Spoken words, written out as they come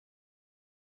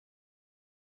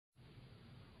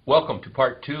Welcome to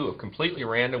part 2 of Completely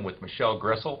Random with Michelle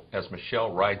Gressel as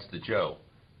Michelle Rides the Joe.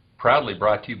 Proudly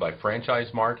brought to you by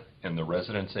FranchiseMart and the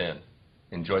Residence Inn.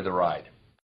 Enjoy the ride.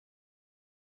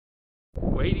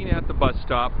 Waiting at the bus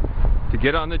stop to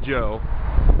get on the Joe.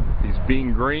 He's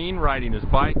being green, riding his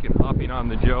bike and hopping on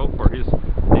the Joe for his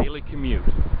daily commute.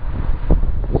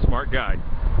 Smart guy.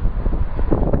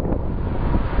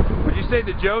 Would you say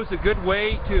the Joe's a good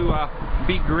way to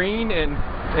be green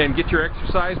and get your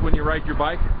exercise when you ride your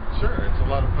bike? Sure, it's a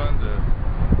lot of fun to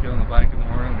get on the bike in the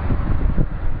morning and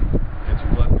get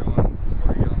your blood going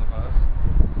before you get on the bus.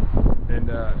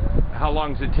 And how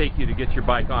long does it take you to get your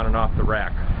bike on and off the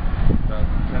rack? About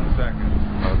 10 seconds.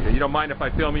 Okay, you don't mind if I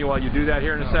film you while you do that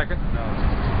here in a second? No, it's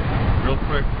just real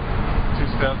quick, 2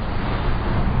 steps.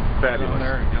 Fabulous. Get on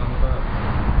there and get on the bus.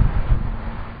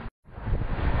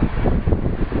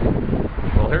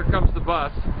 Well, here comes the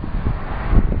bus.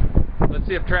 Let's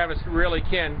see if Travis really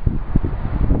can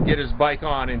get his bike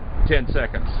on in 10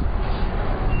 seconds.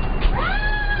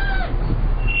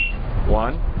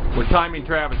 1. We're timing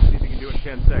Travis to see if he can do it in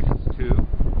 10 seconds. 2,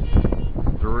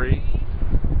 3,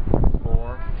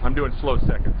 4. I'm doing slow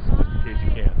seconds, just in case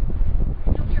you can.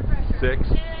 6,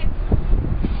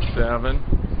 7,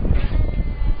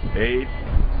 8,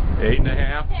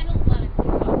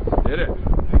 8.5. Did it.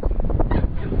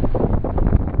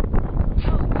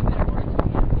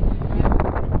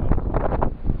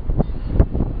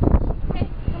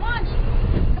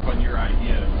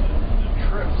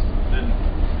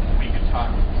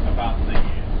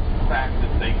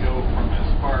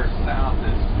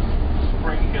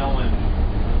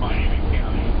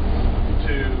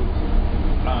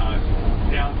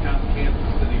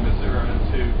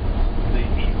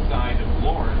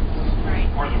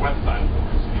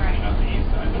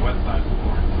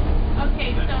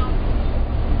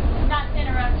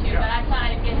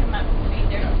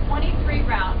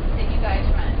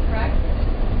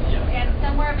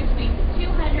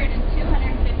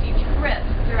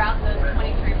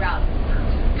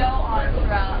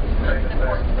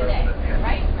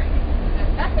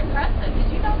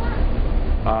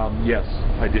 Yes,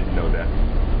 I didn't know that.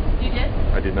 You did?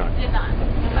 I did not. Did not. Okay.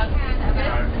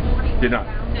 Did not.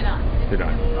 Did not. Did not.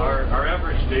 Our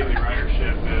average daily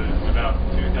ridership is about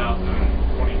 2,000,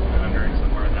 2,200,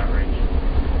 somewhere in that range.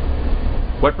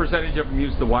 What percentage of them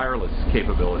use the wireless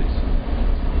capabilities?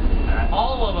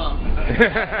 All of them.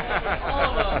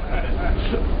 All of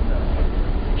them.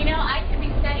 You know, I could be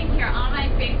sitting here on my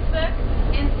Facebook,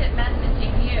 instant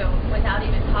messaging you without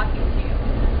even talking to you.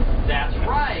 That's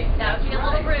right. That would be a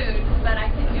little rude, but I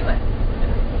could do it.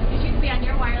 Because you can be on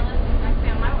your wireless, and I can be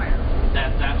on my wireless.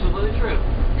 That's absolutely true.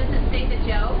 Does it say the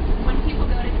Joe when people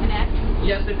go to connect?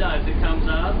 Yes, it does. It comes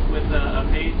up with a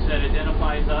page that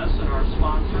identifies us and our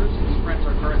sponsors. Sprint's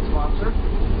our current sponsor,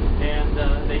 and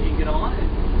they can get on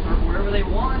and surf wherever they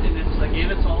want. And it's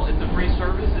again, it's a free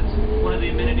service. It's one of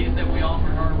the amenities that we offer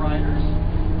to our riders.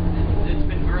 And it's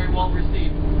been very well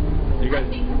received. You guys, I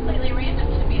think Completely Random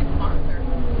should be a sponsor.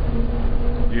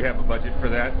 do you have a budget for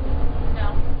that?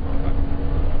 No.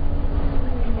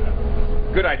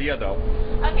 Good idea, though.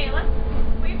 Okay,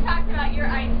 we've talked about your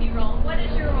IT role. What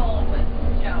is your role with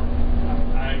Joe?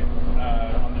 I'm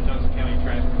on the Johnson County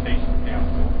Transportation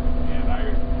Council, and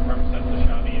I represent the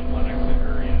Shawnee and Lennox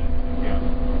area in the county.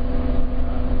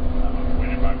 I'm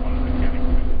appointed by one of the county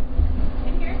committees.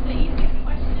 And here's the easiest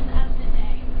question of the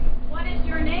day. What is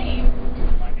your name?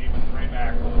 My name is Ray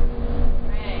Mackel.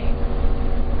 Ray.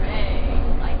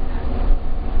 Like that.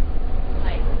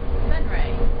 Like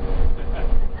Sunray.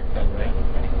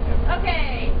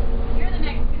 Okay, you're the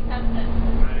next contestant.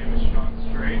 My name is Sean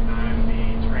Strait. I'm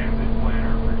the transit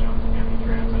planner for Johnson County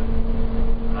Transit.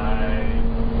 I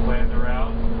plan the route,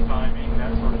 timing,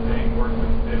 that sort of thing, work with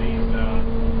cities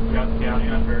throughout the county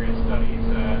on various studies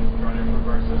trying to improve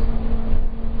our system.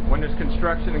 When there's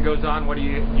construction and goes on, do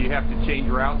you have to change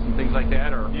routes and things like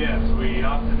that, or? Yes, we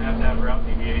often have to have route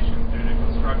deviations due to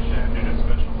construction, due to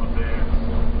special events,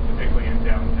 particularly in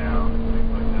downtown and things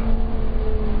like that.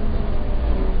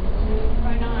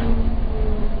 Right on.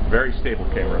 Very stable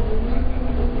camera.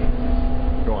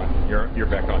 Go on, you're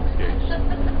back on stage.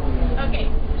 Okay.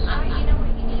 You know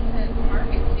what you need to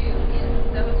market to is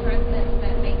those residents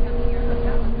that may come to your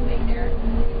hotel and stay there.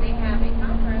 They have a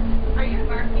conference. Are you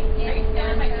marketing? Are you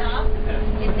selling my job?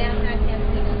 In downtown Kansas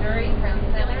City, Missouri, from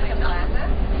 7 to Plaza.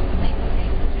 They can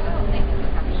take the Joe, they can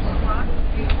come to the park,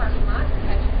 do your parking lot,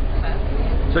 catch the bus.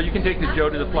 So you can take the Joe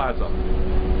to the plaza.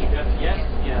 Yes. Yes,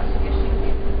 you can.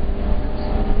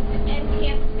 And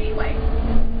Kansas Speedway.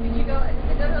 Did you go to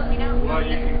Well,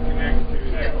 you can connect to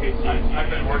that KTH. I've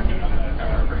been working on that.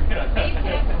 They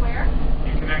connect to where?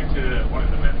 You connect to one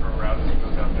of the metro routes that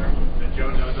goes out there.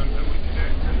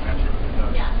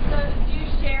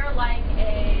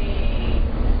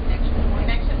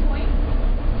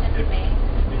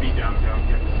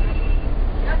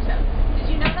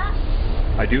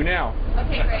 I do now.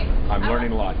 Okay, great. I'm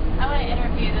learning a lot. I want to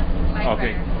interview this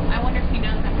Okay. typewriter. I wonder if he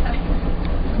knows I'm coming.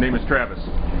 His name is Travis.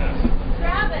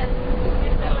 Travis!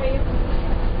 Is that what you...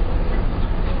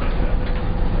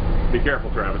 Be careful,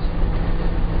 Travis.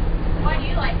 Why do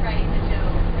you like writing the show,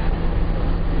 Travis?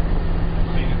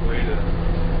 Convenient way to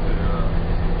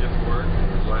get to work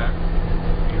and relax,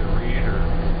 either read or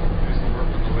do some work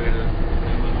on the way to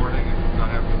in the morning and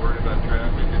not have to worry about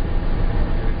traffic and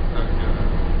getting stuck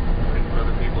waiting for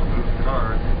other people to move the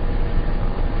car.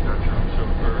 Got your own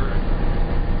chauffeur. And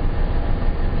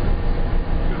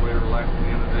good way to relax at the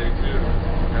end of the day too.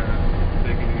 Kind of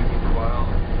take it easy for a while.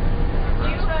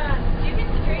 And rest. Do you get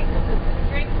to drink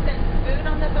and food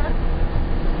on the bus?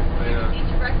 Eat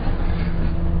your breakfast?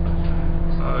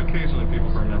 Occasionally people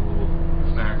bring in a little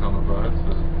snack on the bus.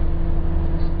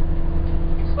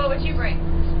 What would you bring?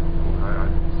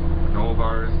 Granola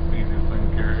bars is the easiest thing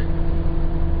to carry.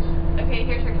 Okay,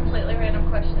 here's your completely random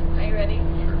question. Are you ready?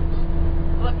 Sure.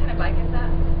 What kind of bike is that?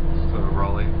 It's a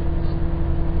Raleigh.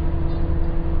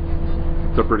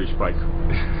 It's a British bike,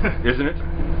 isn't it?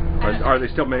 Are they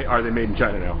still made? Are they made in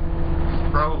China now?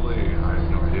 Probably, I have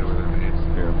no idea where they're made.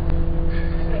 Yeah.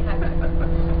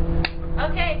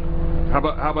 Okay. How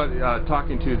about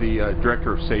talking to the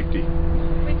director of safety?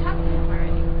 We talked to him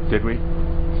already. Did we?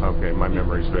 Okay, my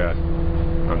memory's bad.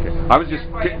 Okay, I was just.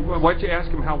 Why don't you ask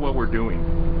him how well we're doing?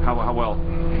 How well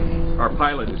our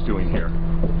pilot is doing here?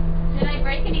 Did I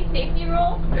break any safety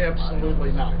rules?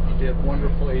 Absolutely not. You did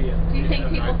wonderfully. And, Do you think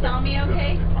people saw me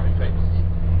okay? I think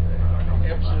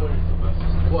absolute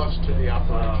plus to the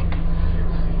operation.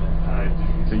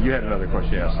 So you had another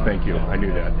question, yes. Thank you. I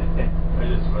knew that.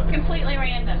 Completely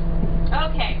random.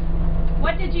 Okay.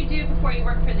 What did you do before you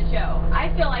worked for the Joe?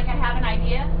 I feel like I have an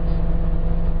idea,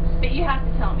 but you have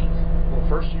to tell me. Well,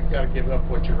 first you've got to give up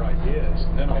what your idea is,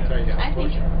 and then I'll tell you how I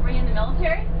think, close you are. were you in the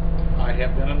military? I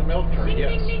have been in the military, Ding,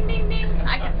 yes. ding, ding, ding, ding.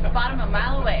 I can spot him a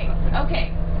mile away.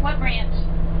 Okay. What branch?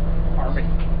 Army,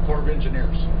 Corps of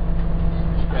Engineers.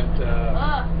 Spent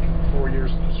 4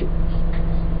 years in the service.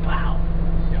 Wow.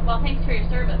 Yeah. Well, thanks for your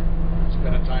service.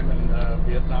 Spent a time in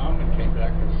Vietnam and came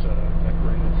back as a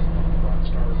decorated Bronze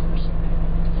Star recipient.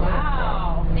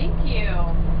 Wow. Thank you.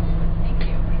 Thank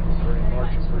you. Very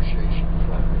large appreciation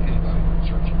for anybody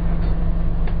searching that.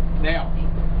 Now,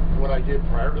 what I did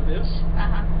prior to this,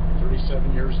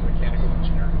 37 years in mechanical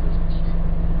engineering business.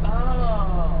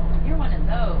 Oh, you're one of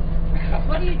those.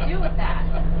 What do you do with that?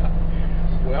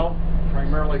 Well,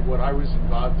 primarily what I was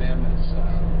involved in is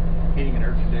heating and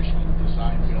air conditioning,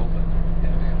 design, build,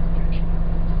 and application.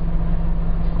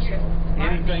 So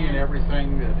anything and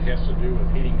everything that has to do with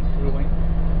heating and cooling,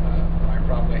 I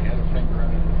probably had a finger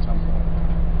in it at some point.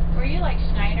 Were you like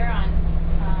Schneider on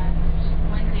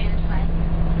Wednesday at a time?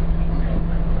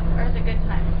 Or is it Good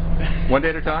Time? One day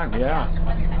at a time, yeah.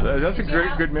 That's a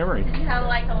good memory. Did you have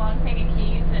like a long thing of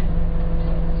keys and...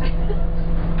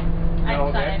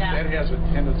 No, that has a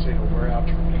tendency to wear out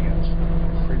your hands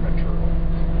prematurely.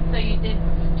 So you did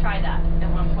try that at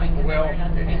one point? Well,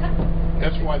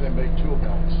 that's why they make tool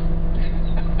belts.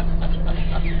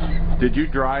 Did you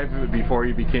drive before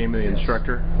you became the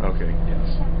instructor? Okay.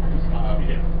 Yes.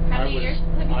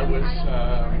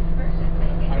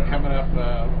 I'm coming up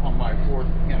on my 4th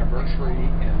anniversary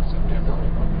in September,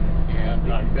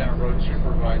 and I've been a road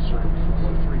supervisor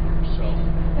for 3 years. So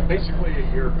basically a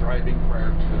year of driving prior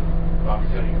to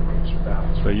becoming a road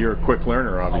supervisor. So you're a quick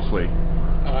learner, obviously.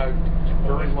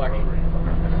 Very lucky.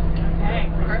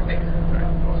 Okay, perfect.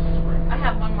 I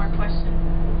have one more question,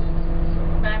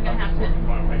 but I'm going to have to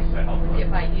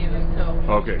get by you, so...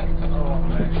 Okay.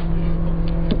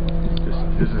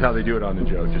 This is how they do it on the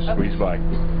Joe. Just squeeze by.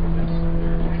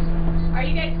 Are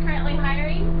you guys currently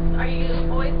hiring? Are you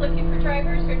always looking for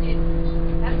drivers, or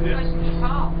that's the question you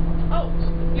call? Oh,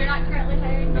 you're not currently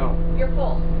hiring? No. You're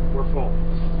full. We're full.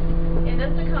 In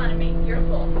this economy, you're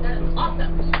full. That's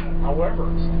awesome. However,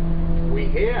 we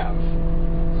have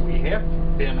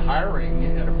been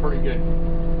hiring at a pretty good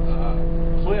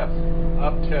clip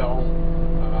up till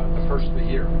the first of the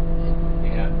year,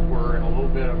 and we're in a little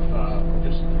bit of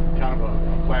just kind of a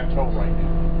plateau right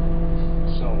now.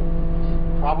 So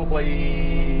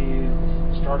probably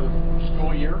start of the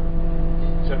school year,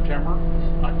 September,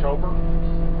 October,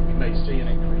 we may see an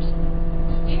increase.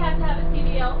 Do you have to have a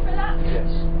CDL for that? Yes.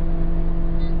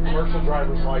 Commercial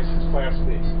driver's license, Class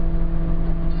B.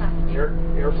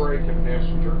 Air brake and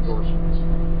passenger endorsements.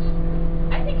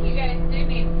 I think you guys do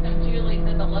need some Julies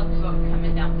in the love boat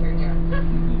coming down through here.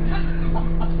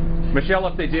 Michelle,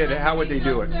 if they did, how would they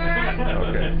do it?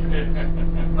 Okay.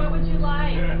 What would you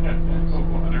like?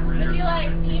 Would you like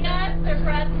peanuts or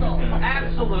pretzels?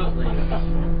 Absolutely.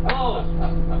 Both.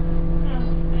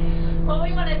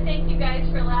 thank you guys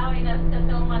for allowing us to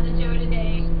film on the Joe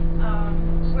today.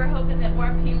 We're hoping that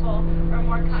more people are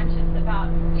more conscious about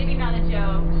getting on the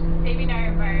Joe, saving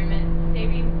our environment,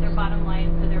 saving their bottom line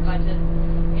to their budgets,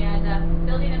 and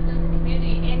building a sense of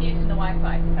community and using the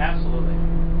Wi-Fi. Absolutely.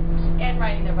 And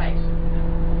riding their bikes.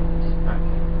 Right.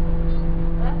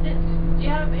 Well, that's it. Do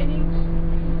you have any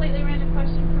completely random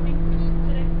question for me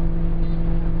today?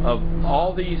 Of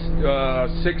all these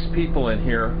 6 people in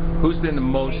here, who's been the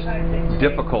most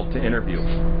difficult to interview?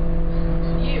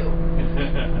 You.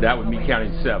 That would be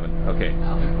counting 7. Okay.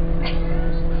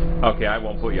 Oh. Okay, I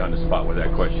won't put you on the spot with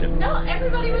that question. No,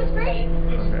 everybody was great.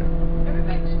 Okay.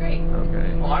 Everybody was great.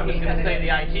 Okay. Well, I was going to say the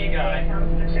IT guy.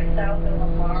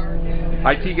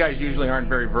 IT guys usually aren't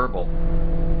very verbal.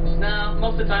 No,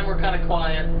 most of the time we're kind of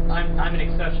quiet. I'm an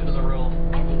exception to the rule.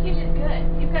 I think you did good.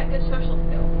 You've got good social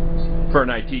skills. For an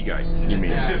IT guy, you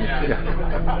mean? Yeah. You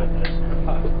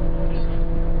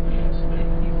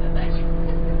said that.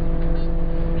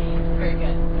 Very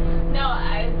good. No,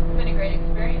 it's been a great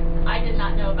experience. I did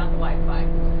not know about the Wi-Fi,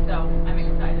 so I'm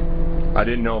excited. I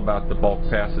didn't know about the bulk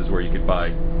passes where you could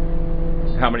buy,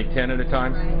 how many, 10 at a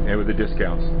time? Right. And with the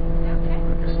discounts. Okay.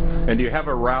 And do you have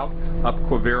a route up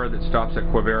Quivira that stops at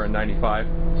Quivira and 95?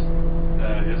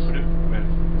 Yes, we do. We have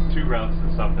 2 routes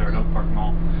that stop there at Oak Park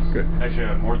Mall. Good. Actually,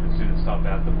 I have more than 2 that stop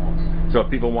at the mall. So if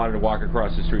people wanted to walk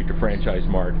across the street to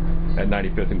FranchiseMart at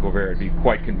 95th and Quivira, it'd be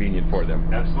quite convenient for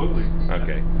them. Absolutely.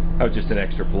 Okay. That was just an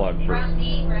extra plug for... Route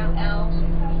D, Route L,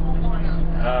 which one else?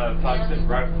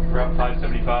 Route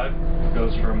 575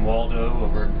 goes from Waldo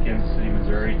over in Kansas City,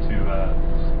 Missouri to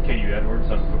KU Edwards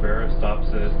on Quivira. Stops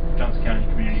at Johnson County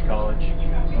Community College,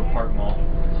 Oak Park Mall.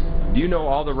 Do you know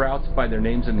all the routes by their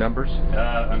names and numbers?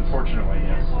 Unfortunately,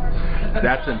 yes.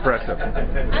 That's impressive.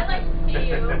 I'd like to see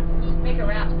you make a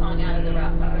rap song out of the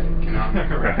Route 5. Cannot make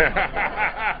a rap.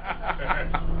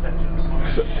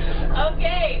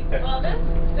 Okay, well this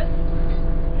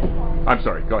I'm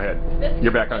sorry, go ahead.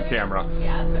 You're back on camera.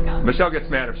 Yeah, it's okay. Michelle gets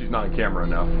mad if she's not on camera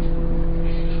enough.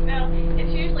 No,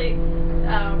 it's usually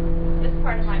this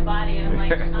part of my body, and I'm like,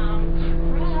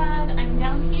 Brad, I'm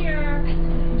down here.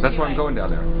 That's why I'm Anyway, going down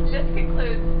there. This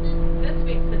concludes this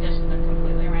week's edition of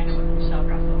Completely Random with Michelle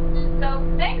Gressel. So,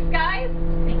 thanks, guys.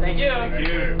 Thank you. Thank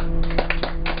you.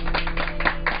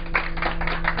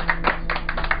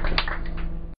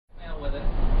 With it.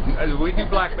 We do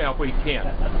blackmail if we can.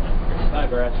 Bye,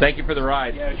 Brad. Thank you for the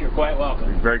ride. Yes, you're quite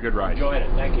welcome. Very good ride. Enjoyed it.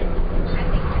 Thank you.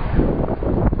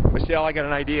 Michelle, I got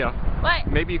an idea. What?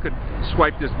 Maybe you could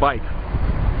swipe this bike.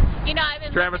 You know, I've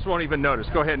been... Travis won't even notice.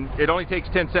 Go ahead. It only takes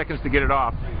 10 seconds to get it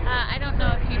off. I don't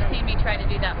know if you've seen me try to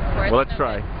do that before. Well, let's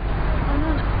try. Oh,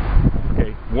 no.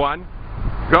 Okay, 1,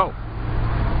 go.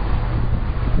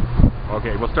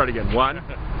 Okay, we'll start again. 1,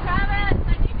 Travis,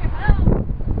 I need your help.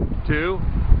 2,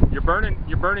 you're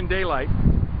burning daylight.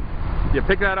 You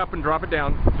pick that up and drop it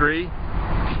down. 3, yep.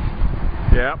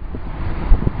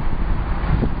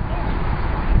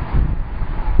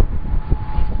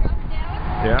 Drop it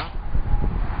down. Yeah.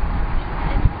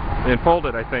 And fold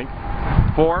it, I think.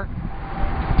 4.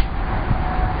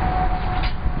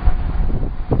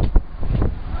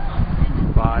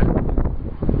 5.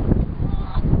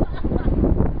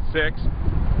 6.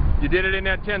 You did it in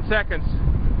that 10 seconds.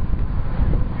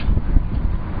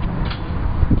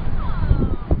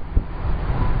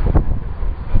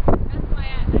 That's why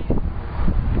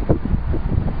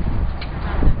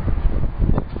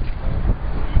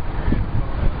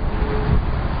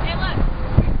Hey, look.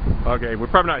 Okay, we're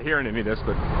probably not hearing any of this,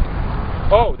 but...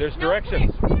 Oh, there's No,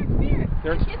 directions. Come here.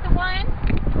 There's... Just get the 1,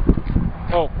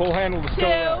 Oh, pull handle to 2,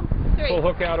 still 3. pull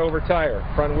hook out over tire.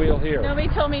 Front wheel here. Nobody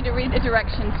told me to read the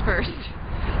directions first.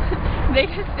 They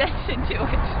just said to do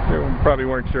it. You probably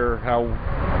weren't sure how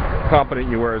competent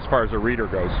you were as far as a reader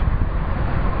goes.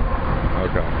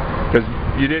 Okay. Because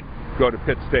you did go to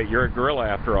Pitt State. You're a gorilla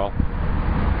after all.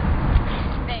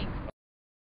 Thanks.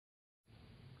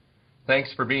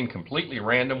 Thanks for being completely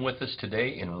random with us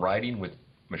today in Riding with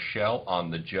Michelle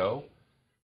on the Joe.